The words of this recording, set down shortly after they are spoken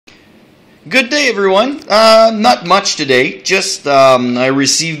Good day, everyone. Not much today. Just I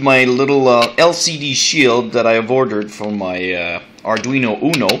received my little LCD shield that I have ordered from my Arduino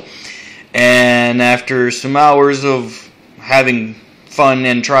Uno, and after some hours of having fun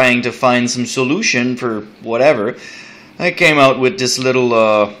and trying to find some solution for whatever, I came out with this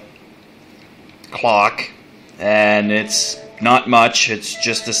little clock, and it's not much. It's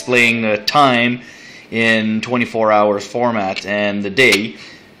just displaying the time in 24 hours format and the day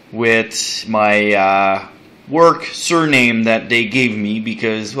with my work surname that they gave me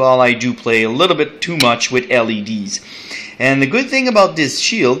because, well, I do play a little bit too much with LEDs. And the good thing about this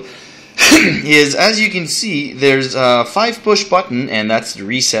shield is, as you can see, there's a 5 push button, and that's the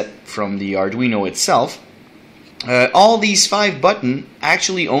reset from the Arduino itself. All these 5 buttons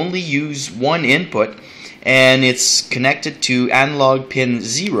actually only use one input, and it's connected to analog pin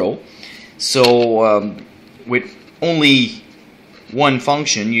 0. So with only one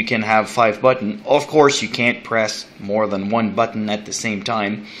function, you can have 5 buttons. Of course, you can't press more than one button at the same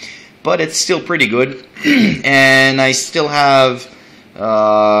time, but it's still pretty good. And I still have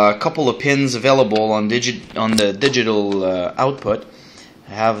a couple of pins available on the digital output.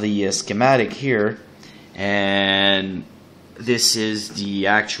 I have the schematic here, and this is the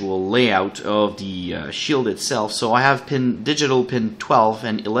actual layout of the shield itself. So I have digital pin 12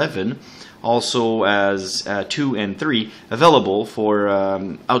 and 11, also as 2 and 3 available for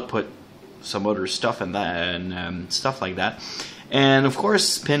output some other stuff and that and stuff like that. And of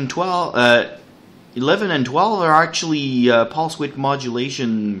course, pin 11 and 12 are actually pulse width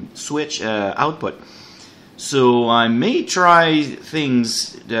modulation switch output. So I may try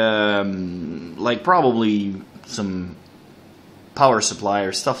things like probably some power supply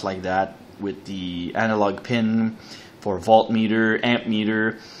or stuff like that with the analog pin for voltmeter, amp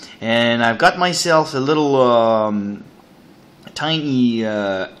meter. And I've got myself a little tiny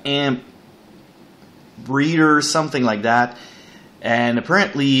amp reader, something like that, and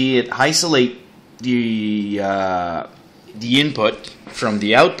apparently it isolates the input from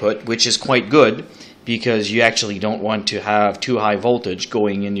the output, which is quite good because you actually don't want to have too high voltage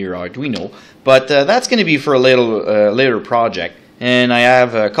going in your Arduino. But that's going to be for a later project. And I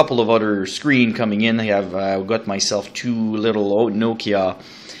have a couple of other screens coming in. I've got myself 2 little Nokia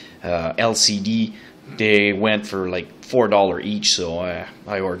LCD. They went for like $4 each, so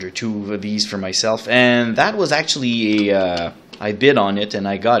I ordered 2 of these for myself, and that was actually I bid on it and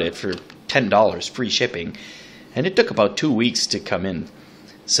I got it for $10 free shipping, and it took about 2 weeks to come in.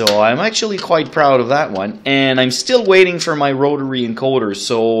 So I'm actually quite proud of that one, and I'm still waiting for my rotary encoder,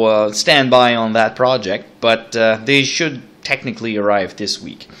 so stand by on that project, but they should technically arrive this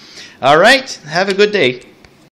week. Alright, have a good day.